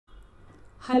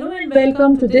Hello and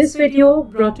welcome to this video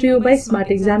brought to you by Smart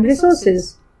Exam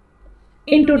Resources.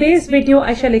 In today's video,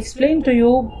 I shall explain to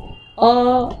you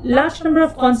a large number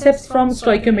of concepts from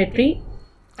stoichiometry,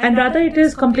 and rather it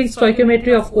is complete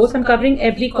stoichiometry. Of course, I'm covering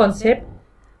every concept,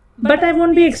 but I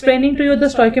won't be explaining to you the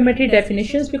stoichiometry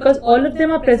definitions because all of them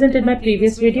are present in my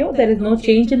previous video. There is no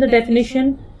change in the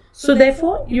definition. So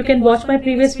therefore, you can watch my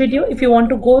previous video if you want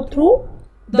to go through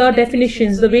the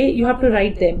definitions, the way you have to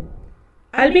write them.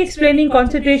 I'll be explaining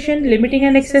concentration, limiting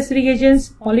and excess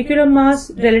reagents, molecular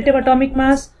mass, relative atomic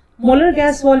mass, molar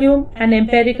gas volume, and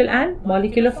empirical and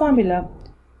molecular formula.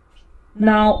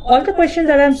 Now, all the questions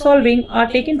that I'm solving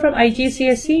are taken from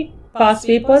IGCSE past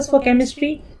papers for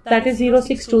chemistry, that is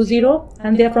 0620,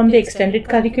 and they are from the extended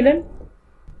curriculum.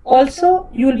 Also,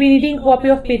 you will be needing a copy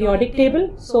of periodic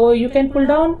table, so you can pull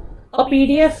down a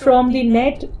PDF from the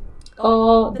net.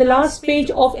 The last page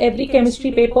of every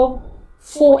chemistry paper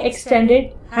 4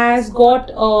 extended has got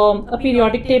a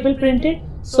periodic table printed,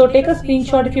 so take a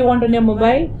screenshot if you want on your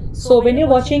mobile. So when you're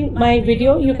watching my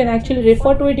video, you can actually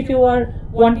refer to it if you are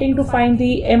wanting to find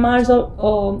the MRs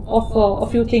of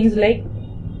a few things like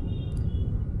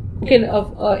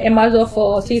MRs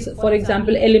of say for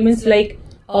example elements like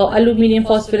aluminium,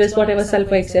 phosphorus, whatever,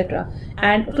 sulfur, etc.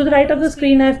 And to the right of the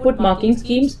screen I've put marking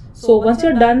schemes. So once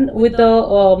you're done with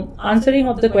the answering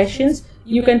of the questions,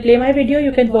 you can play my video,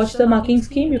 you can watch the marking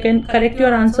scheme, you can correct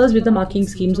your answers with the marking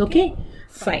schemes. Okay,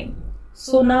 fine.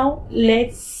 So now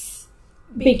let's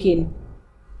begin.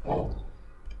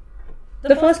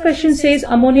 The first question says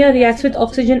ammonia reacts with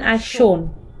oxygen as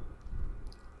shown.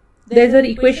 There's an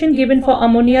equation given for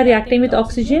ammonia reacting with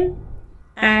oxygen,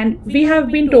 and we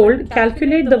have been told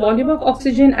calculate the volume of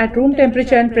oxygen at room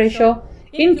temperature and pressure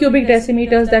in cubic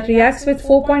decimeters that reacts with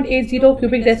 4.80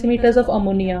 cubic decimeters of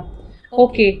ammonia.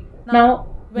 Okay. Now,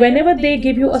 whenever they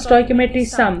give you a stoichiometry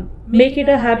sum, make it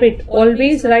a habit,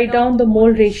 always write down the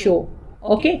mole ratio.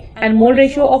 Okay, and mole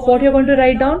ratio of what you're going to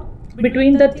write down?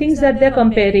 Between the things that they're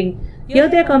comparing. Here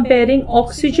they're comparing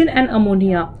oxygen and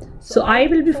ammonia. So I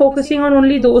will be focusing on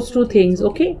only those two things.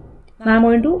 Okay, now I'm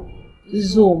going to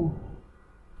zoom.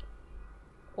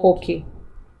 Okay.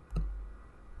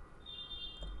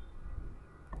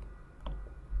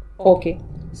 Okay.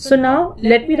 So now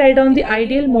let me write down the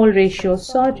ideal mole ratio.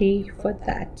 Sorry for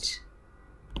that.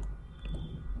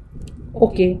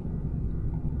 Okay.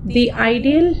 The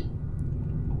ideal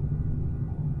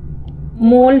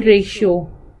mole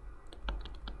ratio.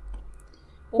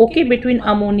 Okay, between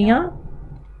ammonia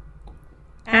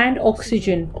and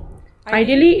oxygen.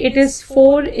 Ideally it is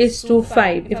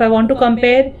 4:5. If I want to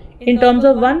compare in terms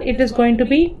of 1, it is going to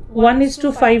be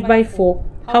 1:5/4.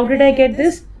 How did I get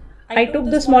this? I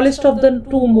took the smallest of the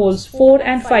two moles, 4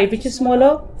 and 5, which is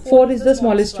smaller. 4 is the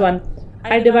smallest one.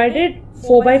 I divided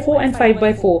 4/4 and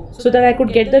 5/4 so that I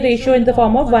could get the ratio in the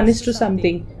form of 1:something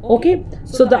something. Okay,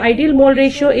 so the ideal mole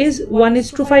ratio is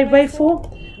 1:5/4.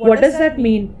 What does that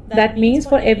mean? That means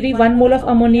for every 1 mole of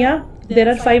ammonia, there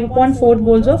are 5/4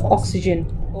 moles of oxygen.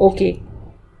 Okay.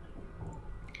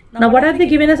 Now what have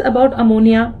they given us about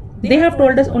ammonia? They have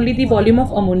told us only the volume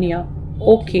of ammonia.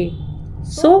 Okay.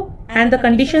 So, and the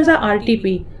conditions are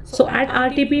RTP. So at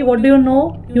RTP, what do you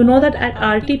know? You know that at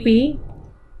RTP,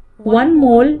 1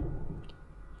 mole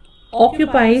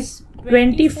occupies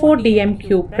 24 dm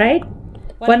cube, right?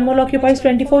 1 mole occupies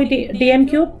 24 dm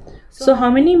cube. So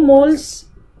how many moles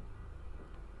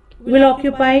will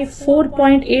occupy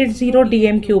 4.80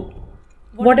 dm cube?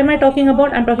 What am I talking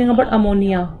about? I'm talking about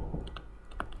ammonia.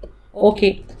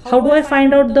 Okay. How do I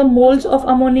find out the moles of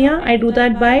ammonia? I do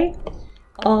that by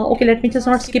okay, let me just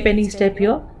not skip any step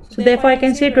here. So therefore I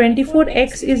can say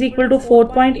 24x is equal to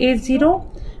 4.80,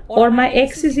 or my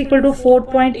x is equal to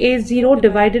 4.80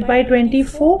 divided by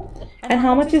 24. And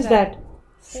how much is that?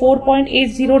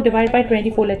 4.80 divided by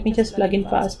 24. Let me just plug in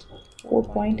fast.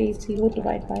 4.80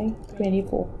 divided by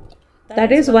 24.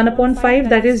 That is 1/5,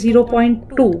 that is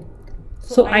 0.2.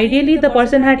 So ideally the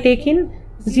person had taken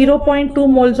 0.2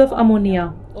 moles of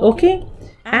ammonia. Okay,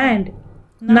 and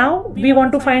now we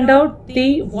want to find out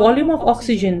the volume of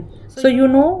oxygen. So you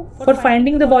know, for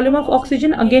finding the volume of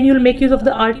oxygen, again you will make use of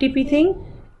the RTP thing.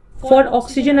 For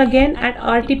oxygen again, at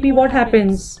RTP what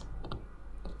happens?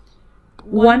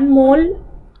 1 mole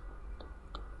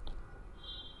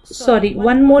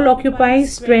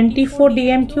occupies 24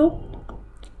 dm cube.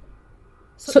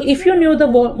 So if you knew the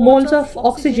moles of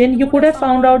oxygen, you could have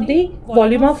found out the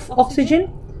volume of oxygen.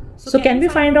 So can we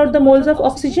find out the moles of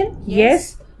oxygen?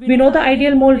 Yes. We know the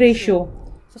ideal mole ratio.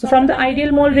 So from the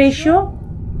ideal mole ratio,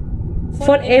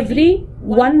 for every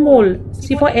 1 mole,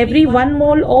 see, for every 1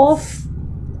 mole of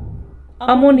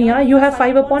ammonia, you have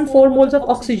 5/4 moles of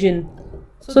oxygen.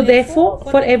 So therefore,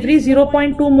 for every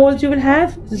 0.2 moles you will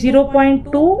have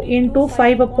 0.2 into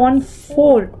 5 upon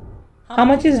 4. How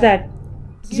much is that?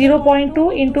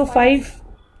 0.2 into 5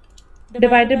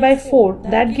 divided by 4.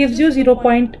 That gives you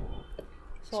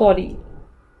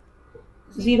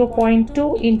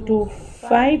 0.2 into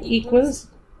 5 equals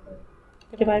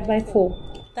divided by 4.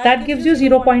 That gives you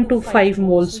 0.25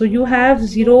 moles. So you have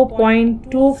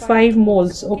 0.25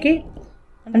 moles. Okay,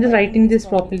 I'm just writing this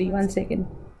properly. One second.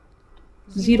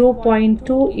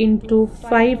 0.2 into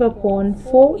 5 upon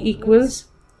 4 equals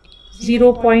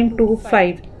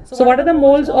 0.25. So what are the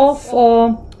moles of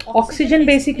oxygen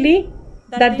basically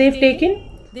that they've taken?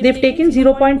 They've taken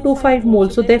 0.25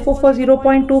 moles. So therefore for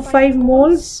 0.25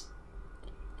 moles,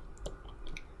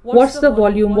 what's the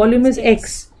volume? Volume is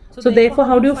X. So therefore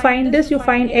how do you find this? You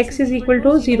find X is equal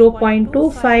to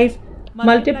 0.25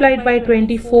 multiplied by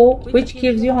 24, which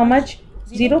gives you how much?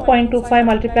 0.25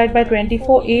 multiplied by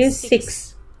 24 is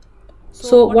 6.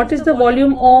 So what is the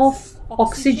volume of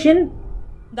oxygen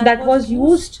that was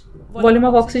used? Volume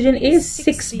of oxygen is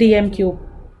 6 dm cube.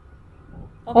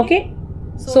 Okay,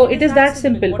 so it is that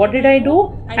simple. What did I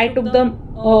do? I took the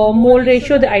mole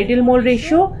ratio, the ideal mole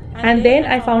ratio, and then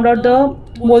I found out the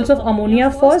moles of ammonia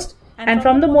first, and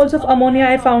from the moles of ammonia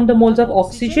I found the moles of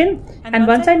oxygen, and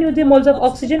once I knew the moles of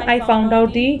oxygen I found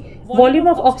out the volume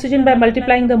of oxygen by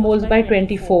multiplying the moles by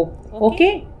 24.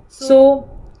 Okay, so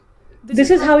this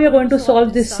is how you're going to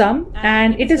solve this sum,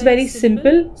 and it is very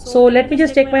simple. So let me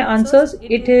just take my answers.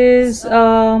 It is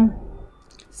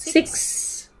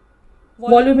 6.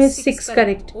 Volume is 6,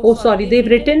 correct. Oh sorry, they've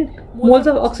written moles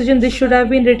of oxygen. This should have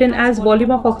been written as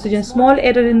volume of oxygen. Small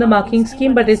error in the marking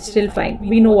scheme, but it's still fine.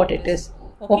 We know what it is.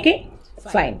 Okay,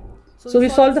 fine. So we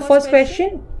solved the first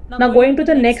question. Now going to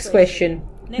the next question.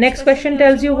 Next question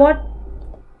tells you what?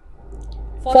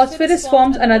 Phosphorus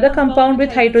forms another compound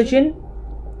with hydrogen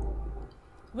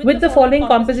with the following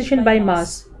composition by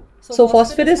mass. So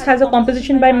phosphorus has a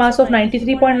composition by mass of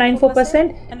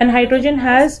 93.94% and hydrogen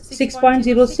has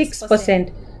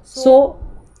 6.06%. So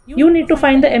you need to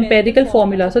find the empirical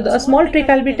formula. So a small trick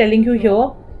I'll be telling you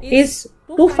here is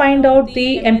to find out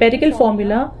the empirical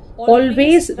formula.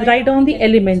 Always write down the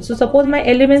elements. So suppose my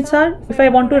elements are, if I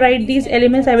want to write these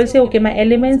elements, I will say okay, my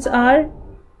elements are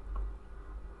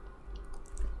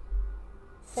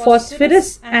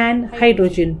phosphorus and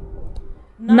hydrogen.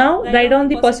 Now write down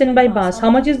the percent by mass.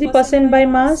 How much is the percent by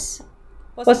mass?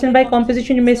 Percent by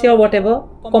composition you may say, or whatever.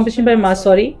 Composition by mass,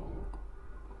 sorry.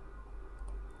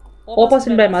 Or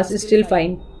percent by mass is still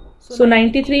fine. So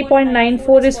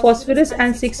 93.94 is phosphorus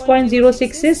and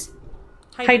 6.06 is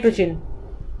hydrogen.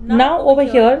 Now over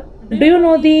here, do you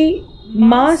know the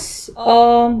mass,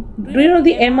 do you know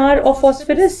the MR of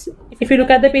phosphorus? If you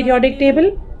look at the periodic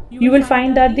table, you will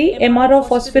find that the MR of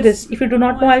phosphorus, if you do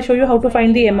not know, I'll show you how to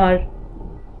find the MR.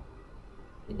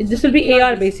 This will be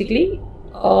AR basically.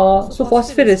 So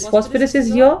phosphorus is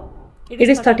here, it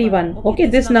is 31. Okay,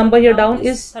 this number here down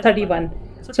is 31.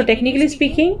 So technically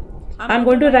speaking, I'm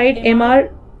going to write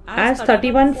MR as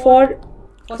 31 for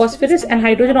phosphorus, and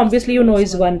hydrogen obviously you know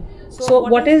is 1. So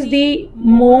what is the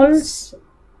moles?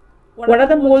 What are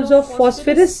the moles of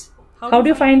phosphorus? How do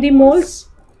you find the moles?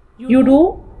 You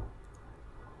do.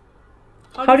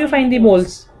 How do you find the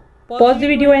moles? Pause the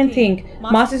video and think.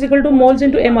 Mass is equal to moles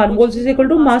into MR. Moles is equal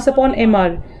to mass upon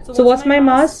MR. So what's my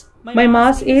mass? My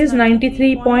mass is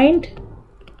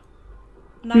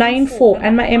 93.94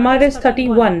 and my MR is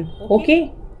 31.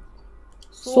 Okay.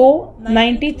 So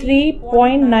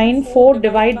 93.94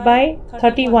 divided by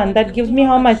 31. That gives me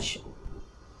how much?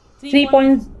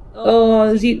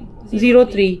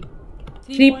 3.03.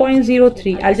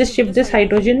 3.03. I'll just shift this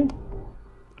hydrogen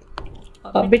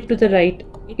a bit to the right.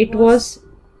 It was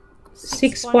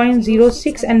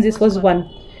 6.06 and this was 1.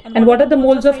 And what are the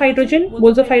moles of hydrogen?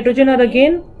 Moles of hydrogen are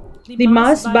again the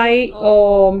mass by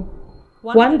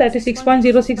 1, that is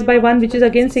 6.06 by 1, which is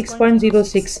again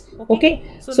 6.06. Okay,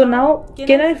 so now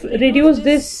can I reduce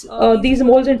this these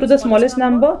moles into the smallest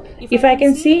number? If I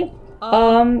can see,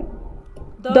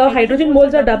 the hydrogen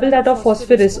moles are double that of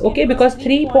phosphorus. Okay, because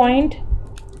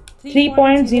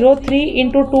 3.03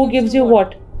 into 2 gives you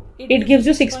what? It gives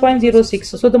you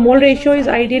 6.06. So the mole ratio is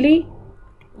ideally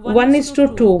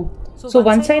 1:2. So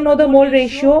once I know the mole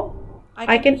ratio,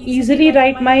 I can easily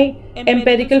write my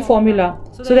empirical formula.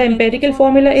 So the empirical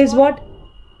formula is what?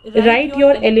 Write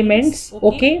your elements,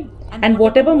 okay, and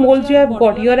whatever moles you have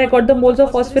got. Here I got the moles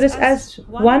of phosphorus as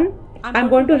 1. I'm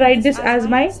going to write this as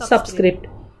my subscript.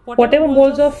 Whatever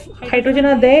moles of hydrogen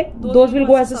are there, those will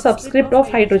go as a subscript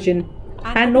of hydrogen.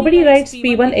 And nobody writes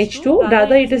P1H2,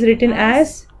 rather it is written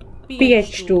as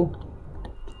PH2.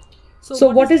 So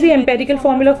what is the empirical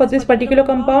formula for this particular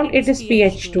compound? It is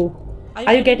pH2.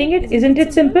 Are you getting it? Isn't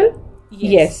it simple?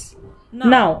 Yes.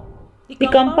 Now, the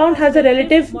compound has a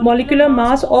relative molecular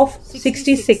mass of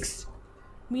 66,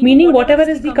 meaning whatever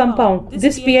is the compound,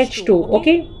 this pH2,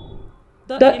 okay?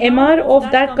 The MR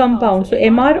of that compound, so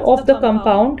MR of the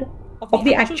compound, of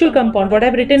the actual compound, what I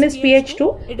have written is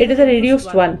pH2, it is a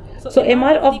reduced one. So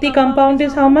MR of the compound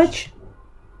is how much?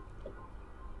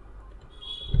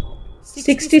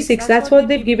 66, that's what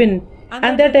they've given.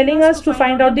 And they're telling us to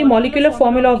find out the molecular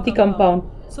formula of the compound.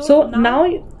 So now,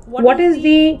 what is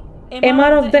the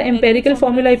MR of the empirical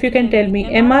formula, if you can tell me?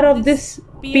 MR of this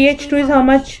pH2 is how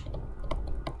much?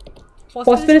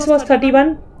 Phosphorus was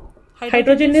 31,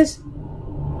 hydrogen is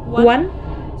 1.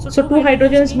 So 2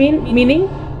 hydrogens meaning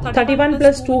 31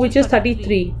 plus 2, which is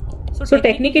 33. So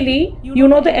technically, you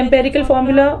know the empirical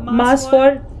formula mass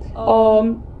for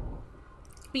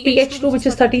pH2, which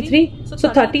is 33. So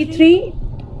 33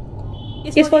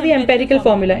 is for the empirical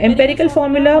formula. Empirical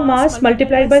formula mass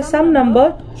multiplied by some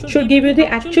number should give you the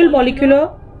actual molecular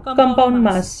compound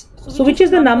mass. So which is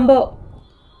the number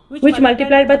which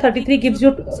multiplied by 33 gives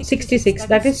you 66?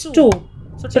 That is 2.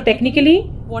 So technically,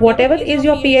 whatever is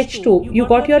your pH2, you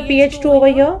got your pH2 over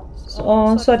here.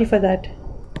 Sorry for that.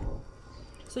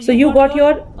 So you got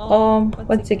your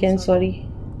once again, sorry.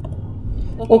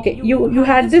 Okay, you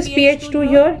had this pH2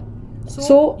 here.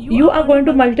 So you are going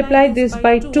to multiply this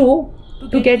by 2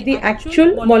 to get the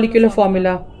actual molecular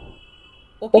formula.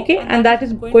 Okay, and that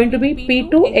is going to be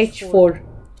P2H4.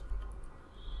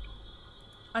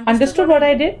 Understood what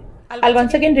I did? I'll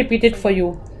once again repeat it for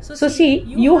you. So see,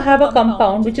 you have a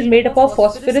compound which is made up of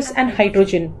phosphorus and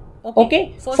hydrogen.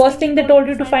 Okay, first thing they told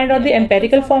you to find out the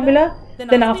empirical formula.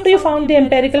 Then after you found the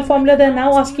empirical formula, they're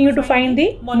now asking you to find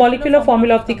the molecular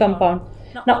formula of the compound.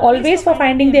 Now always for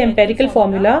finding the empirical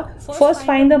formula, first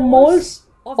find the moles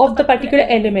of the particular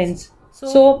elements.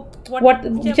 So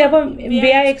whichever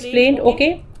way I explained,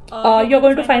 okay, you're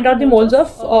going to find out the moles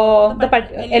of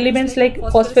the elements like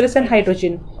phosphorus and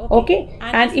hydrogen. Okay,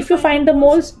 and if you find the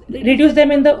moles, reduce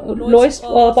them in the lowest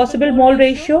possible mole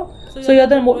ratio. So here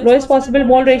the lowest possible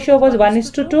mole ratio was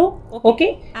 1:2.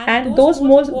 Okay, and those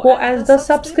moles go as the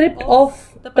subscript of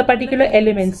the particular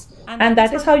elements, and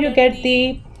that is how you get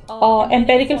the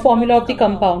empirical formula of the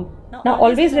compound. Now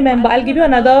always remember, I'll give you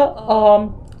another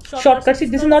shortcut. See,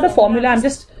 this is not a formula, I'm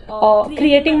just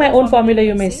creating my own formula,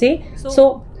 you may say.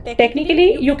 So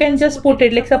technically you can just put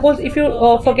it, like suppose if you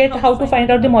forget how to find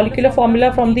out the molecular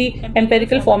formula from the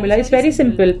empirical formula, it's very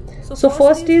simple. So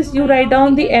first is you write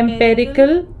down the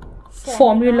empirical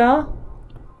formula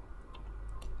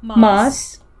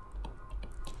mass.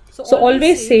 So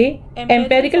always say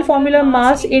empirical formula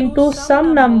mass into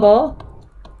some number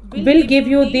will give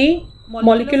you the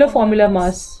molecular formula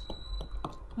mass.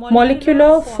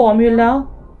 Molecular formula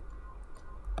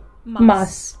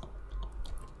mass.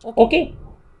 Okay.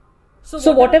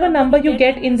 So whatever number you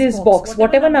get in this box,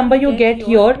 whatever number you get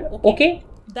here, okay,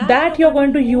 that you're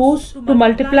going to use to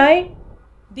multiply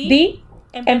the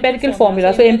empirical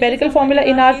formula. So empirical formula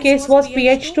in our case was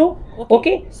pH2.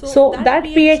 Okay. So that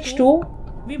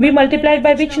pH2 we multiplied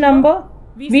by which number?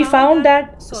 We found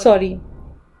that, sorry.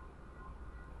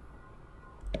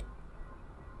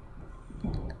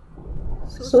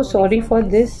 So sorry for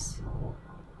this.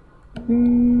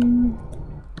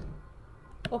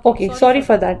 Okay, sorry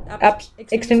for that.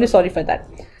 Extremely sorry for that.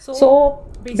 So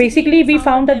basically we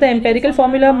found that the empirical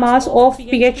formula mass of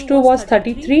pH2 was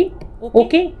 33.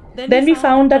 Okay. Then we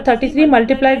found that 33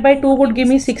 multiplied by 2 would give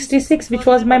me 66, which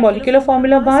was my molecular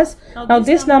formula mass. Now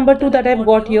this number 2 that I've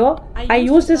got here, I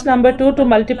use this number 2 to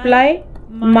multiply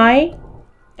my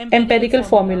empirical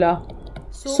formula.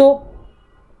 So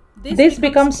this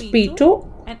becomes P2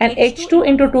 and H2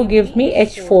 into 2 gives me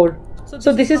H4.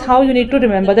 So this is how you need to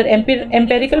remember that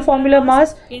empirical formula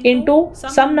mass into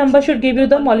some number should give you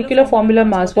the molecular formula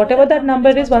mass. Whatever that number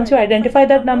is, once you identify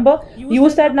that number,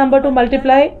 use that number to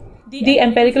multiply the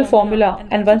empirical formula,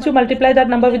 and once you multiply that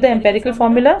number with the empirical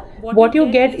formula, what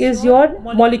you get is your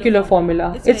molecular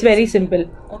formula. It's very simple.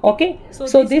 Okay,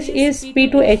 so this is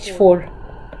P2H4.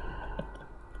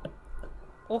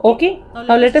 Okay,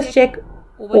 now let us check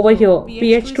over here.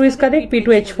 pH2 is correct,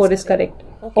 P2H4 is correct.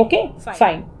 Okay,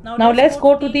 fine. Now let's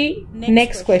go to the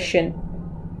next question.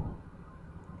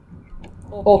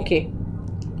 Okay.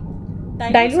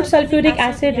 Dilute sulfuric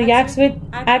acid reacts with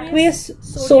aqueous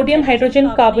sodium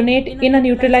hydrogen carbonate in a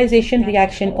neutralization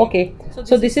reaction. Okay,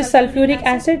 so this is sulfuric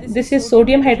acid, this is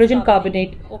sodium hydrogen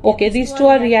carbonate. Okay, these two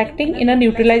are reacting in a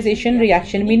neutralization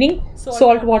reaction, meaning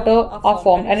salt water are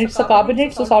formed, and it's a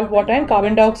carbonate, so salt water and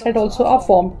carbon dioxide also are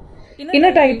formed. In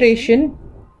a titration,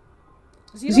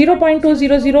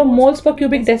 0.200 moles per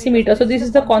cubic decimeter. So this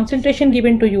is the concentration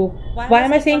given to you. Why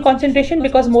am I saying concentration?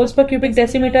 Because moles per cubic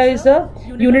decimeter is the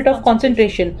unit of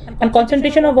concentration. And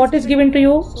concentration of what is given to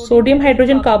you? Sodium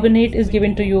hydrogen carbonate is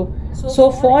given to you.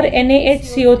 So for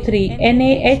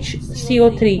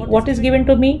NaHCO3, what is given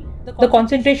to me? The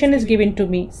concentration is given to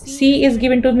me. C is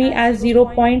given to me as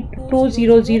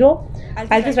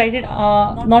 0.200. I'll just write it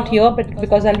not here, but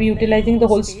because I'll be utilizing the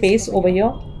whole space over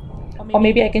here. Or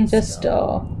maybe I can just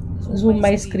zoom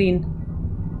my screen.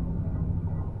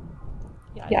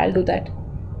 Yeah, I'll do that.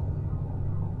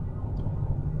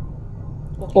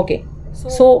 Okay.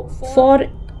 So for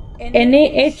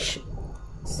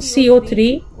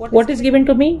NaHCO3, what is given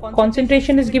to me?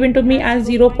 Concentration is given to me as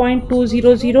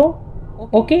 0.200.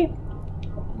 Okay.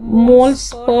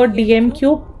 Moles per dm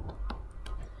cube.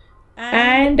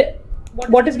 And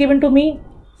what is given to me?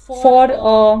 For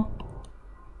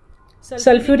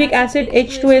sulfuric acid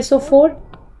H2SO4,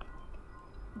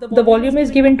 the volume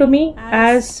is given to me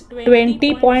as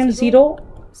 20.0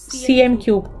 cm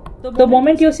cube. The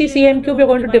moment you see cm cube, you're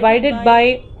going to divide it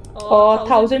by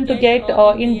 1000 to get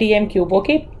in dm cube.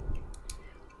 Okay,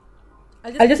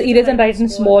 I'll just erase and write in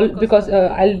small because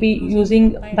I'll be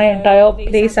using my entire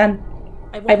place and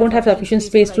I won't have sufficient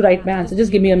space to write my answer.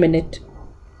 Just give me a minute.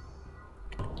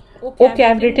 Okay,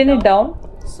 I've written it down.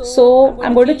 So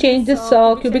I'm going to change this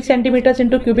cubic centimeters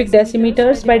into cubic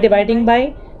decimeters by dividing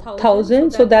by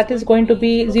 1000. So that is going to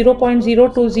be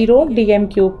 0.020 dm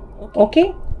cube.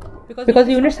 Okay, because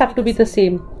the units have to be the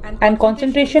same. And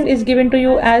concentration is given to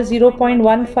you as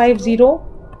 0.150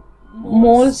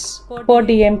 moles per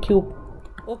dm cube.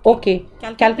 Okay,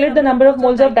 calculate the number of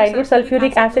moles of dilute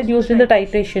sulfuric acid used in the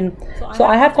titration. So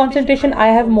I have concentration, I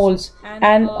have moles.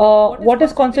 And what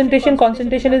is concentration?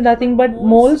 Concentration is nothing but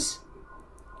moles,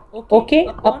 okay,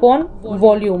 upon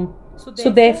volume. So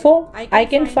therefore I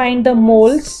can find the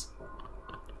moles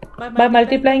by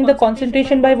multiplying the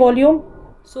concentration by volume.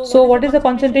 So what is the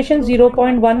concentration?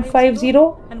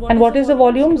 0.150. And what is the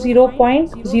volume?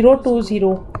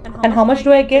 0.020. And how much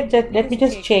do I get? Let me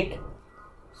just check.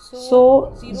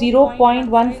 So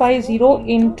 0.150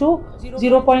 into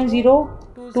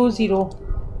 0.020,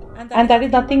 and that is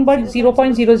nothing but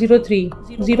 0.003.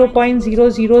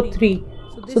 0.003.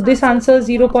 So this answers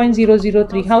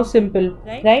 0.003. How simple,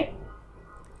 right?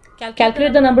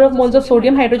 Calculate the number of moles of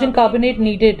sodium hydrogen carbonate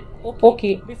needed.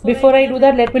 Okay, before I do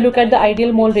that, let me look at the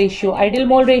ideal mole ratio. Ideal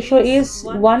mole ratio is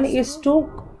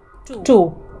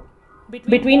 1:2.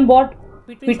 Between what?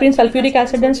 Between sulfuric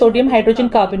acid and sodium hydrogen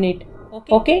carbonate.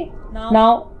 Okay,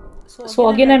 now, so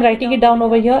again I'm writing it down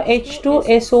over here.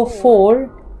 H2SO4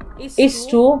 is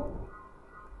to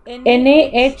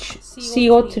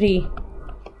NaHCO3,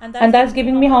 and that's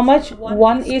giving me how much?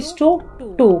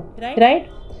 1:2, right?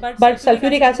 But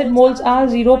sulfuric acid moles are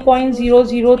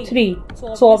 0.003.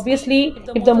 So obviously,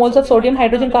 if the moles of sodium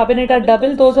hydrogen carbonate are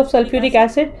double those of sulfuric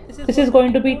acid, this is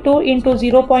going to be 2 into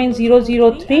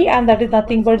 0.003, and that is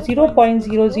nothing but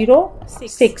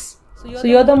 0.006. So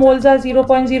here the moles are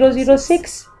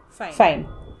 0.006. Fine.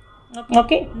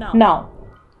 Okay. Now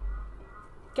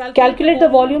calculate the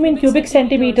volume in cubic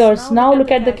centimeters. Now look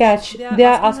at the catch. They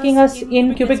are asking us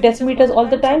in cubic decimeters all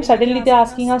the time. Suddenly they are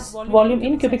asking us volume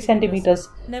in cubic centimeters.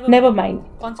 Never mind.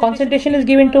 Concentration is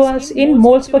given to us in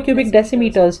moles per cubic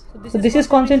decimeters. So this is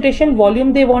concentration.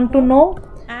 Volume they want to know.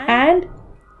 And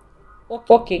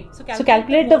okay. So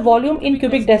calculate the volume in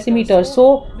cubic decimeters.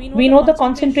 So we know the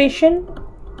concentration.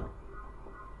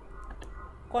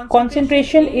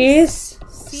 Concentration is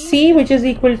C, which is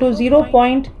equal to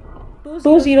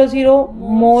 0.200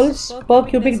 moles per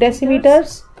cubic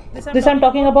decimeters. This I'm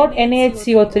talking about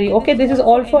NaHCO3. Okay, this is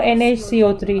all for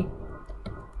NaHCO3.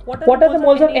 What are the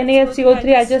moles of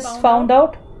NaHCO3? I just found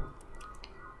out.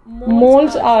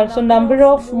 Moles are, so number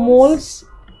of moles,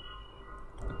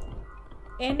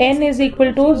 N is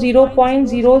equal to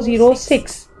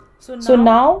 0.006. So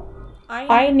now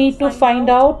I need to find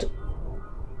out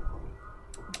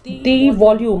the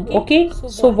volume. Okay,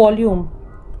 so volume.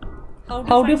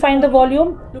 How do you find the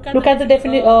volume? Look at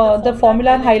the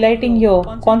formula I'm highlighting here.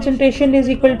 Concentration is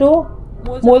equal to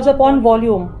moles upon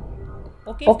volume.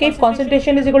 Okay, if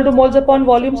concentration is equal to moles upon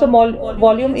volume, so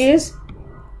volume is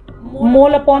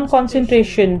mole upon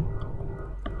concentration.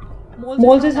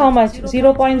 Moles is how much?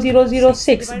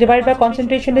 0.006 divided by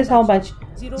concentration is how much?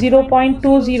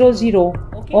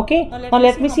 0.200. Okay, now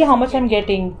let me see how much I'm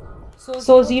getting.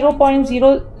 So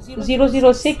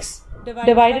 0.006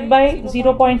 divided by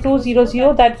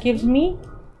 0.200, that gives me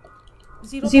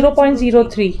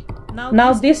 0.03.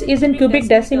 Now this is in cubic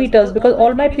decimeters because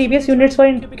all my previous units were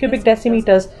in cubic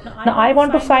decimeters. Now I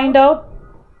want to find out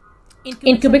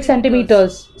in cubic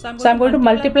centimeters. So I'm going to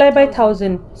multiply by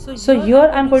 1000. So here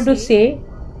I'm going to say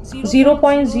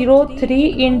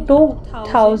 0.03 into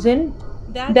 1000.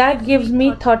 That gives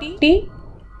me 30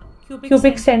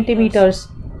 cubic centimeters.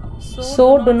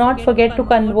 So do not forget to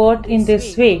convert in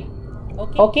this way.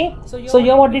 Okay. So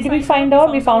here what did we find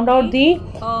out? We found out the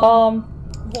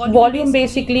volume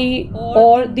basically,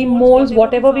 or the moles,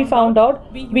 whatever we found out.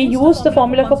 We use the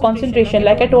formula for concentration.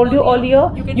 Like I told you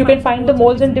earlier, you can find the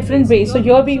moles in different ways. So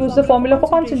here we use the formula for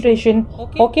concentration.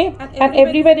 Okay, and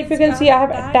everywhere if you can see I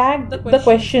have tagged the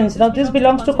questions. Now this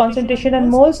belongs to concentration and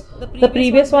moles. The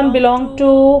previous one belonged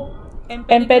to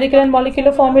empirical and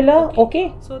molecular formula.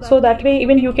 Okay, so that way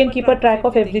even you can keep a track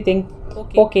of everything.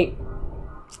 Okay,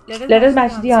 let us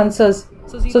match the answers.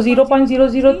 So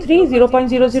 0.003,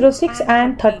 0.006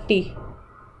 and 30.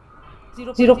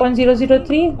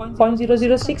 0.003,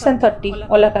 0.006 and 30.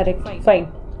 All are correct. Fine.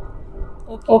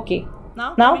 Okay.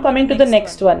 Now coming to the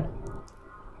next one.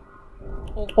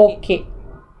 Okay.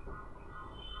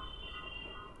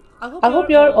 I hope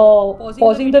you are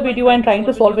pausing the video and trying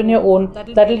to solve on your own.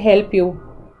 That will help you.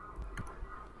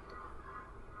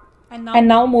 And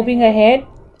now moving ahead.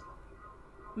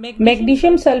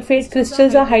 Magnesium sulfate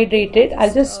crystals are hydrated.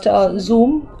 I'll just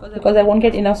zoom because I won't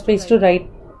get enough space to write.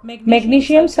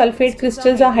 Magnesium sulfate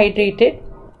crystals are hydrated.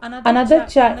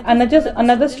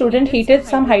 Another student heated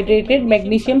some hydrated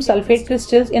magnesium sulfate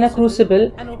crystals in a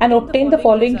crucible and obtained the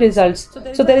following results.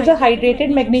 So there is a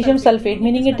hydrated magnesium sulfate,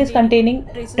 meaning it is containing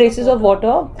traces of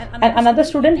water, and another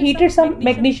student heated some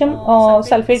magnesium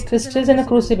sulfate crystals in a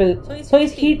crucible. So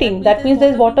he's heating, that means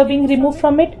there is water being removed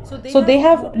from it. So they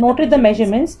have noted the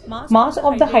measurements. Mass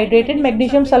of the hydrated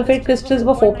magnesium sulfate crystals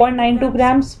were 4.92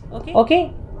 grams.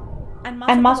 Okay.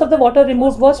 And mass of the water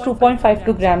removed was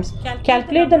 2.52 grams.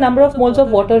 Calculate the number of moles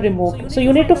of water removed. So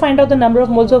you need to find out the number of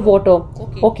moles of water.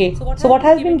 Okay, so what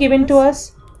has been given to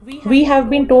us? We have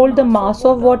been told the mass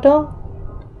of water.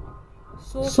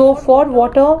 So for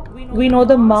water, we know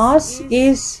the mass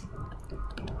is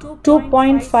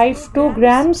 2.52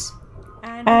 grams.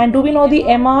 And do we know the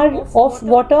MR of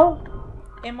water?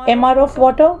 MR of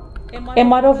water?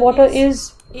 MR of water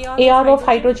is AR of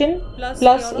hydrogen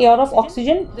plus AR of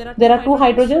oxygen. There are 2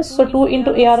 hydrogens, so 2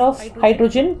 into AR of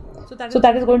hydrogen. So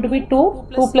that is going to be 2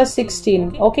 plus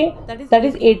 16. Okay, that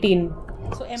is 18.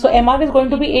 So MR is going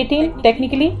to be 18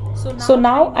 technically. So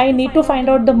now I need to find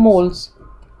out the moles.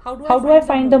 How do I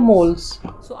find the moles?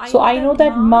 So I know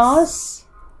that mass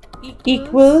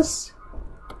equals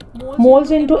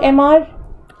moles into MR.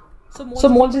 So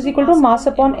moles is equal to mass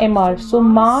upon MR. So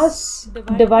mass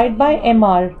divided by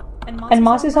MR. And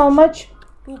mass is how much?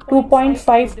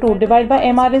 2.52 divided by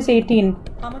MR is 18.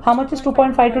 How much is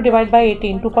 2.52 divided by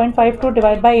 18? 2.52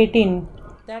 divided by 18.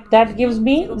 That gives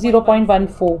me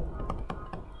 0.14.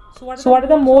 So what are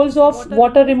the moles of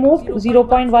water removed?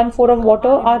 0.14 of water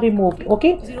are removed.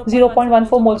 Okay,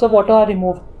 0.14 moles of water are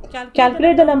removed.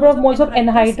 Calculate the number of moles of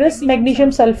anhydrous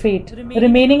magnesium sulfate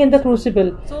remaining in the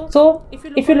crucible. So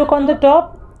if you look on the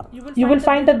top, you will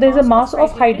find that there is a mass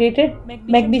of hydrated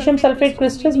magnesium sulfate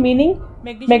crystals, meaning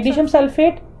magnesium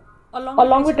sulfate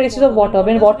along with traces of water.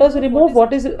 When water is removed,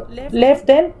 what is left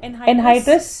then?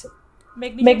 Anhydrous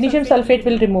magnesium sulfate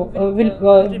will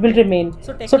remain.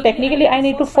 So technically I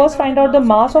need to first find out the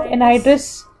mass of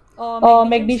anhydrous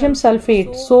magnesium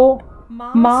sulfate. So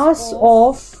mass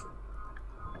of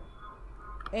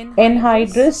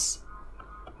anhydrous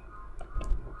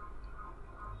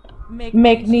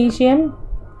magnesium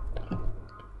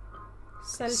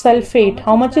sulfate,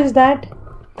 how much is that?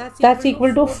 That's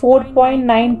equal to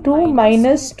 4.92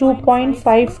 minus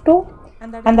 2.52,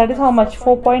 and that is how much?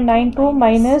 4.92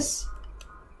 minus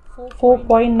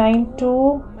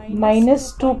 4.92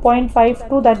 minus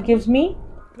 2.52, that gives me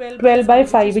 12 by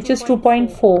 5, which is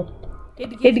 2.4.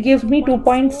 It gives me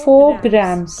 2.4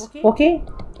 grams. Okay,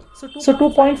 so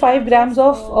 2.5 grams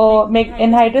of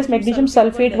anhydrous magnesium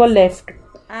sulfate were left.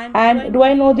 And do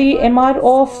I know the MR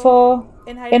of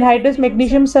anhydrous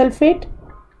magnesium sulfate?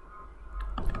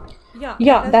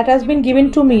 Yeah, that has been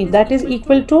given to me. That is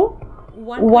equal to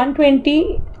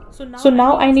 120. So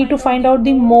now I need to find out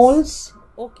the moles.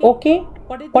 Okay,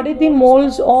 what is the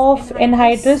moles of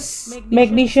anhydrous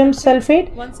magnesium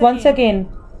sulfate? Once again,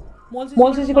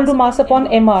 moles is equal to mass upon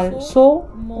MR. So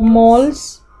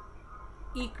moles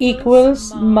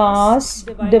equals mass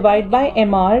divided by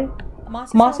MR.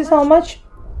 Mass is how much?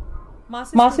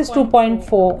 Mass is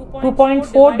 2.4.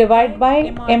 2.4 divided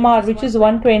by MR, which is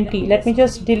 120. Let me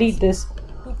just delete this.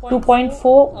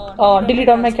 2.4, delete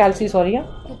on my calci, sorry.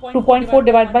 2.4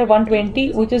 divided by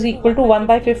 120, which is equal to 1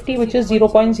 by 50, which is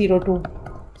 0.02.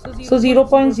 So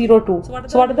 0.02.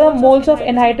 So what are the moles of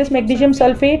anhydrous magnesium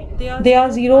sulfate? They are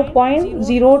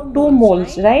 0.02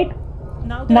 moles, right?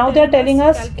 Now they are telling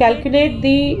us calculate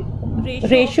the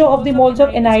ratio of the moles of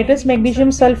anhydrous magnesium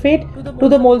sulfate to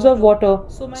the moles of water.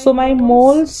 So my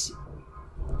moles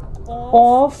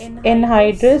of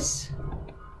anhydrous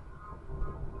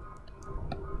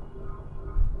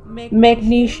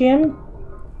magnesium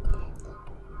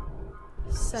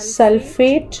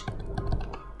sulfate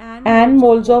and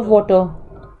moles of water.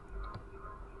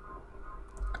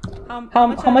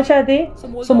 How much are they?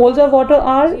 So moles of water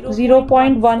are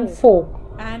 0.14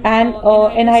 and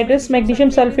anhydrous magnesium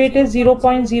sulfate is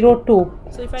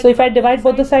 0.02. So if I divide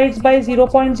both the sides by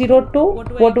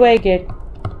 0.02, what do I get?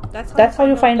 That's how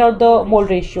you find out the mole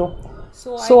ratio.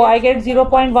 So I get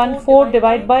 0.14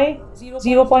 divided by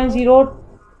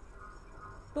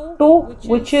 0.02,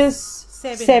 which is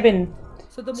 7.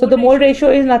 So the mole ratio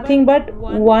is nothing but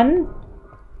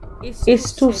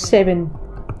 1:7.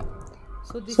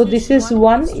 So this is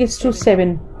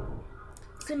 1:7.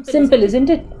 Simple, isn't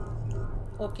it?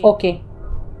 Okay.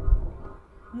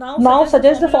 Now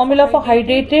suggest the formula for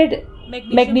hydrated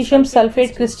magnesium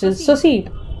sulfate crystals. So see,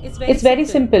 it's very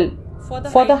simple.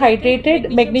 For the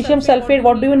hydrated magnesium sulfate,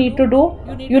 what do you need to do?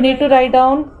 You need to write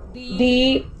down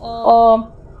the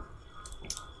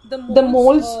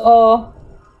moles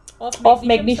of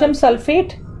magnesium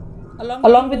sulfate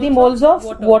along with the moles of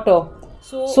water.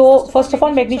 So first of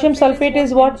all, magnesium sulfate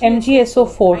is what?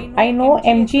 MgSO4. I know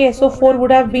MgSO4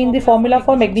 would have been the formula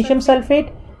for magnesium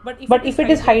sulfate, but if it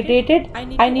is hydrated,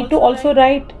 I need to also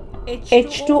write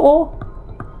H2O.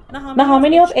 Now how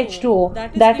many of H2O?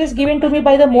 That is given to me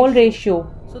by the mole ratio.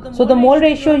 So the mole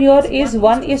ratio here is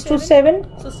 1:7.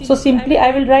 So simply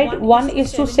I will write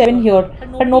 1:7 here.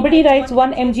 But nobody writes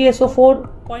 1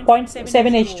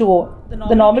 MgSO4.7 H2O.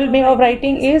 The normal way of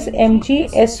writing is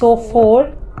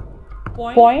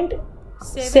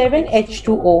MgSO4.7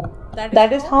 H2O.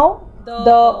 That is how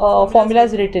the formula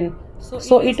is written.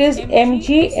 So it is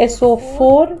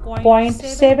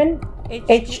MgSO4.7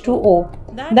 H2O.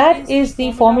 That is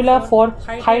the formula for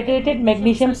hydrated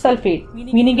magnesium sulfate,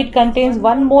 meaning it contains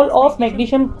 1 mole of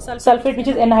magnesium sulfate which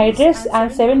is anhydrous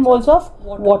and 7 moles of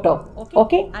water.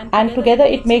 Okay, and together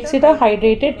it makes it a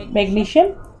hydrated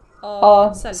magnesium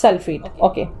sulfate.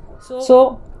 Okay,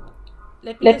 so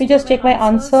let me just check my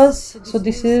answers. So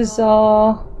this is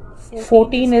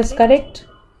 14 is correct.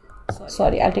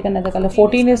 Sorry, I'll take another color.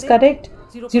 14 is correct.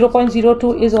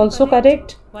 0.02 is also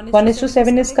correct.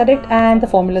 1:7 is correct, and the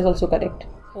formula is also correct.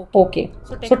 Okay.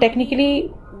 So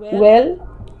technically, well,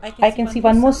 I can see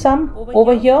one more sum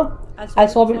over here. I'll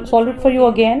solve it for you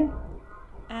again.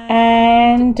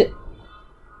 And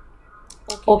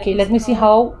okay, let me see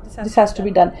how this has to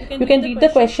be done. You can read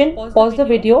the question, pause the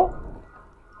video,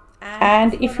 and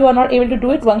if you are not able to do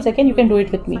it once again, you can do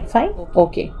it with me. Fine?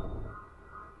 Okay.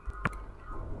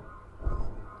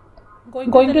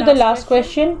 Going to the last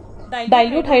question.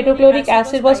 Dilute hydrochloric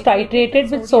acid was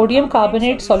titrated with sodium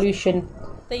carbonate solution.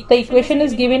 The equation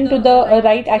is given to the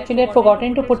right. Actually, I had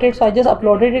forgotten to put it, so I just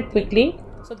uploaded it quickly.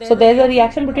 So there is a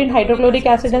reaction between hydrochloric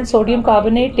acid and sodium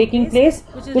carbonate taking place,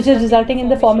 which is resulting in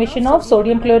the formation of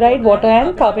sodium chloride, water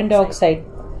and carbon dioxide.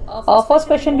 First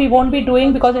question we won't be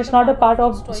doing because it's not a part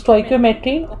of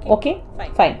stoichiometry. Okay,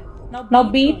 fine. Now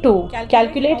B2,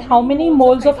 calculate how many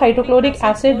moles of hydrochloric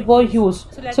acid were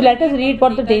used. So let us read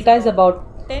what the data is about.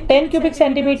 10 cubic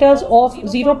centimeters of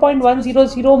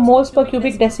 0.100 moles per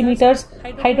cubic decimeters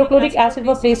hydrochloric acid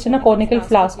were placed in a conical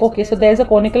flask. Okay, so there is a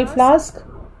conical flask.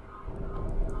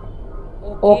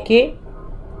 Okay,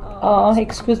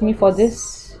 excuse me for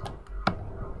this.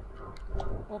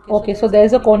 Okay, so there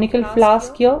is a conical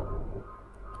flask here.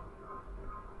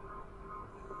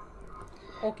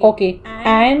 Okay,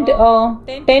 and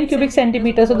 10 cubic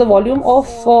centimeters. So the volume of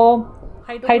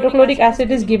hydrochloric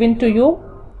acid is given to you,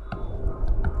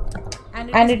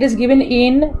 and it is given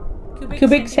in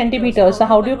cubic centimeters. So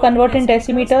how do you convert in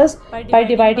decimeters? By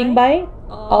dividing by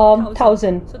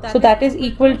 1000. So that is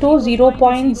equal to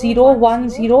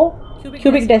 0.010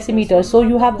 cubic decimeters. So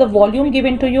you have the volume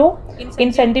given to you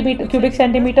in cubic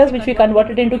centimeters, which we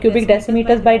converted into cubic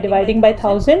decimeters by dividing by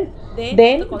 1000.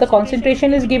 Then the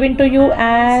concentration is given to you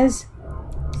as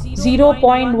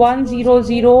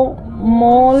 0.100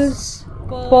 moles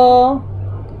per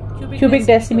cubic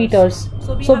decimeters.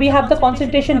 So we have the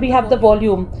concentration, we have the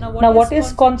volume. Now what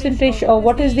is concentration?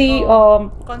 What is the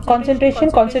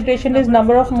concentration? Concentration is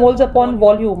number of moles upon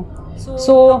volume.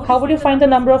 So how would you find the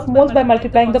number of moles? By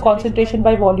multiplying the concentration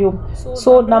by volume.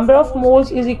 So number of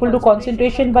moles is equal to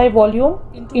concentration by volume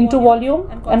into volume,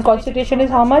 and concentration is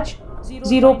how much?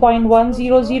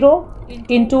 0.100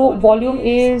 into volume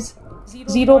is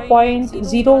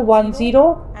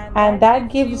 0.010, and that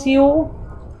gives you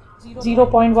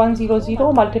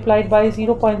 0.100 multiplied by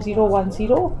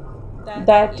 0.010.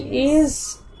 That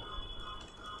is,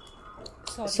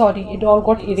 sorry, it all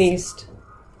got erased.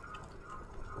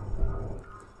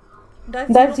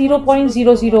 That's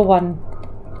 0.001.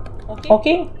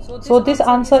 Okay, so this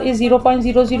answer is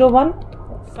 0.001.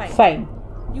 Fine.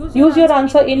 Use your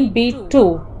answer in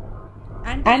B2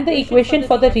 and the equation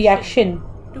for the reaction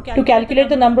to calculate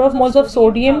the number of moles of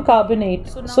sodium carbonate.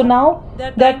 So now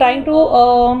they are trying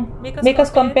to make us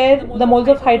compare the moles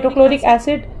of hydrochloric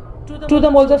acid to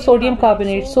the moles of sodium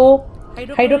carbonate. So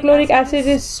hydrochloric acid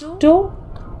is 2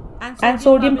 and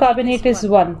sodium carbonate is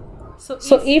 1.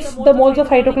 So if the moles of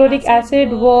hydrochloric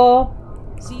acid were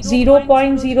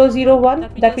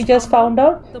 0.001 that we just found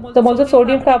out, the moles of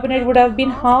sodium carbonate would have been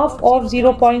half of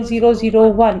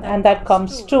 0.001, and that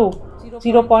comes to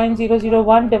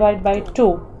 0.001 divided by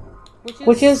 2,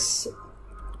 which is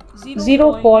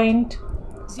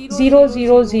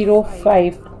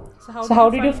 0.0005. So how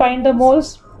did you find the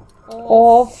moles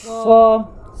of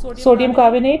sodium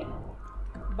carbonate?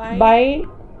 By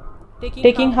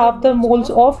taking half the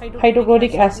moles of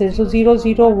hydrochloric acid. So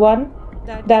 001,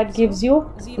 that gives you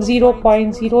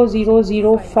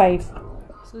 0.0005.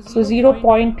 So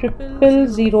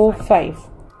 0.0005.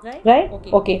 Right?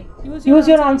 Okay. Use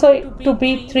your answer to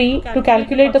B3 to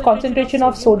calculate the concentration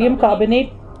of sodium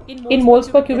carbonate in moles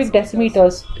per cubic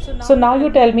decimeters. So now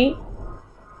you tell me,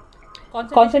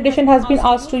 concentration has been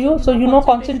asked to you. So you know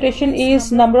concentration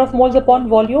is number of moles upon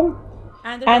volume,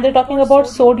 and they're talking about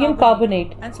sodium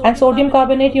carbonate. And sodium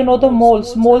carbonate, you know the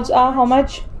moles. Moles are how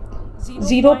much?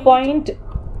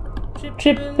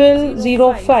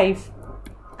 0.0005.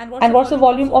 And what's the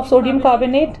volume of sodium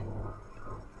carbonate?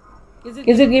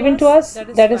 Is it given to us?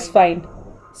 That is fine.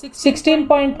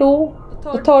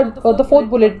 16.2, the fourth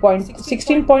bullet point.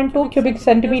 16.2 cubic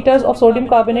centimeters of sodium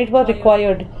carbonate were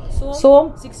required.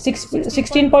 So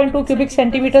 16.2 cubic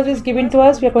centimeters is given to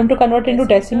us. We are going to convert into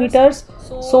decimeters.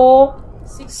 So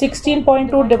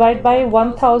 16.2 divided by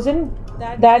 1000,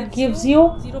 that gives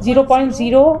you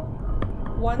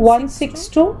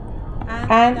 0.0162,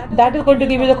 and that is going to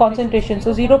give you the concentration.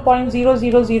 So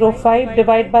 0.0005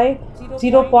 divided by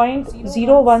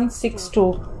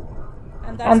 0.0162,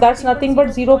 and that's nothing but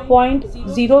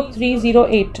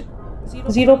 0.0308.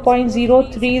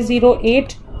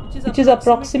 0.0308, which is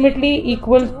approximately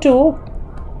equal to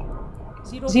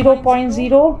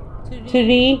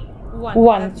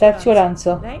 0.031. That's your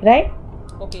answer, right?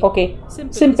 Okay,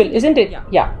 simple, isn't it?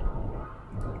 Yeah.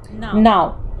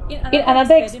 Now, in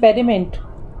another experiment,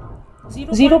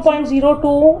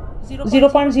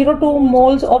 0.02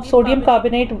 moles of sodium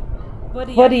carbonate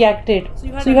were reacted.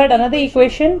 So you had another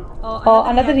equation,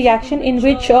 another reaction in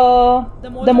which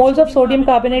the moles of sodium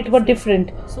carbonate were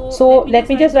different. So let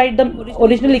me just write the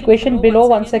original equation below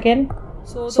once again.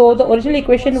 So the original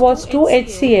equation was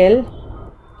 2HCl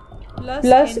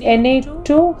plus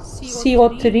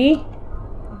Na2CO3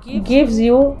 gives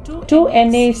you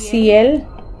 2NaCl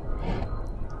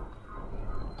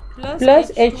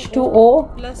plus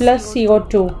H2O plus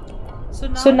CO2.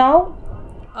 So now,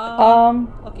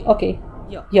 okay,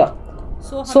 yeah.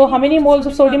 So how many moles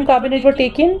of sodium carbonate were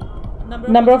taken?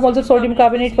 Number of moles of sodium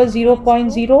carbonate was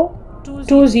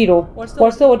 0.020.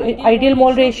 What's the ideal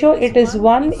mole ratio? It is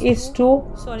 1 is to,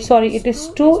 sorry, it is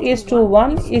 2 is to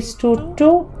 1 is to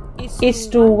 2 is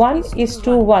to 1 is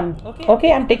to 1.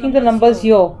 Okay, I'm taking the numbers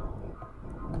here.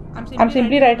 I'm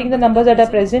simply writing the numbers that are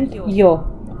present here,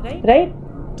 right?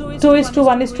 2 is to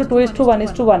 1 is to 2 is to 1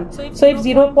 is to 1. So if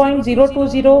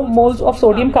 0.020 moles of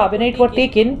sodium carbonate were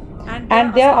taken,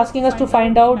 and they are asking us to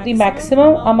find out the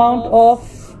maximum amount of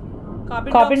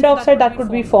carbon dioxide that could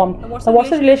be formed. Now what's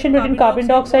the relation between carbon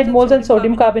dioxide moles and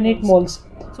sodium carbonate moles?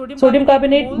 Sodium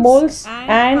carbonate moles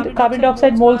and carbon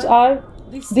dioxide moles are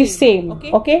the same,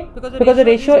 okay? Because the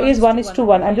ratio is 1 is to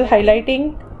 1. I'm just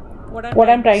highlighting what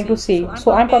I'm trying to say.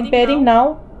 So I'm comparing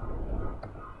now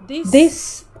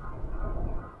this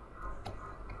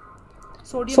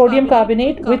sodium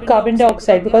carbonate with carbon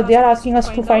dioxide, because they are asking us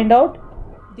to find out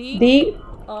the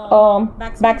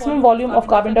maximum volume of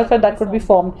carbon dioxide that could be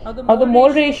formed. Now the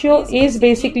mole ratio is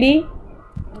basically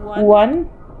 1,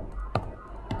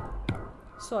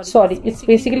 sorry, it's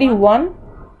basically 1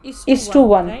 is to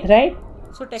 1, right?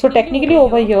 So technically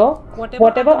over here,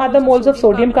 whatever are the moles of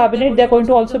sodium carbonate, they are going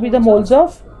to also be the moles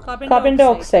of carbon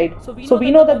dioxide. So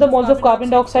we know that the moles of carbon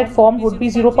dioxide formed would be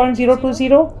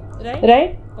 0.020,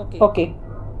 right? Okay.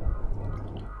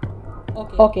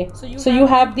 So you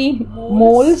have the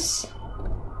moles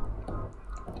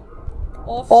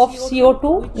of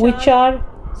CO2 which are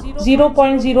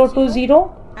 0.020,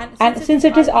 And since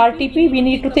it is RTP, we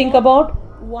need to think about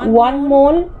 1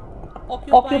 mole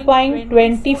occupying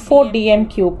 24 dm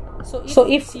cube. So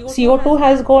if CO2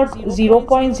 has got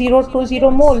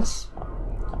 0.020 moles,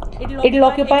 it will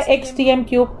occupy x dm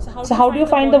cube. So how do you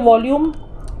find the volume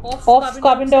of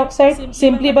carbon dioxide?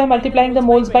 Simply by multiplying the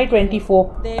moles by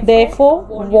 24. Therefore,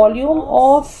 volume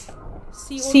of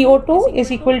CO2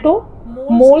 is equal to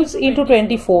moles into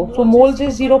 24. So moles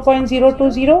is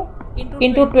 0.020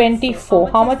 into 24.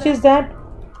 How much is that?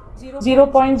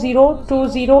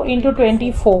 0.020 into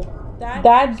 24.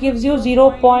 That gives you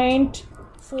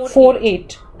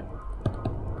 0.48.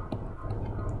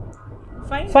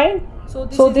 Fine.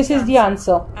 So this is the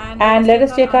answer. And let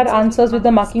us check our answers with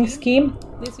the marking scheme.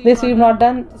 This we've not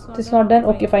done. This is not done.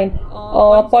 Okay, fine.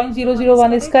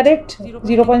 0.001 is correct.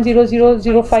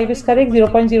 0.0005 is correct.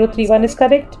 0.031 is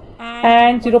correct.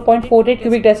 And 0.48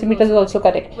 cubic decimeters is also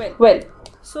correct. Well,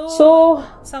 so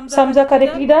sums are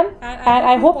correctly done, and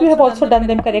I hope you have also done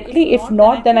them correctly. If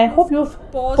not, then I hope you've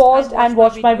paused and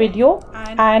watched my video.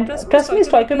 And trust me,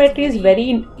 stoichiometry is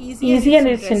very easy and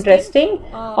it's interesting.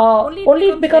 Only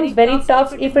it becomes very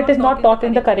tough if it is not taught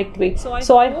in the correct way.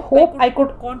 So I hope I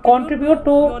could contribute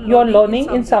to your learning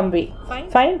in some way.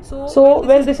 Fine. So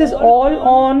well, this is all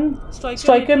on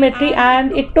stoichiometry,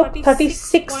 and it took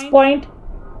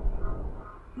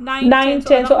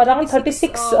 36.910, so around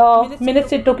 36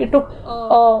 minutes it took. It took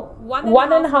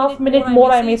 1.5 minute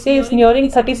more, I may say. It's nearing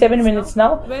 37 minutes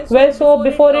now. Well, so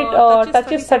before it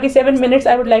touches 37 minutes,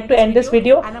 I would like to end this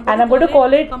video, and I'm going to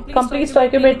call it Complete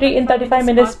Stoichiometry in 35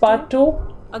 minutes part 2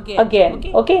 again.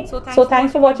 Okay, so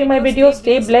thanks for watching my video.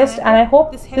 Stay blessed, and I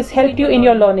hope this helped you in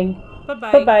your learning.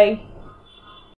 Bye bye.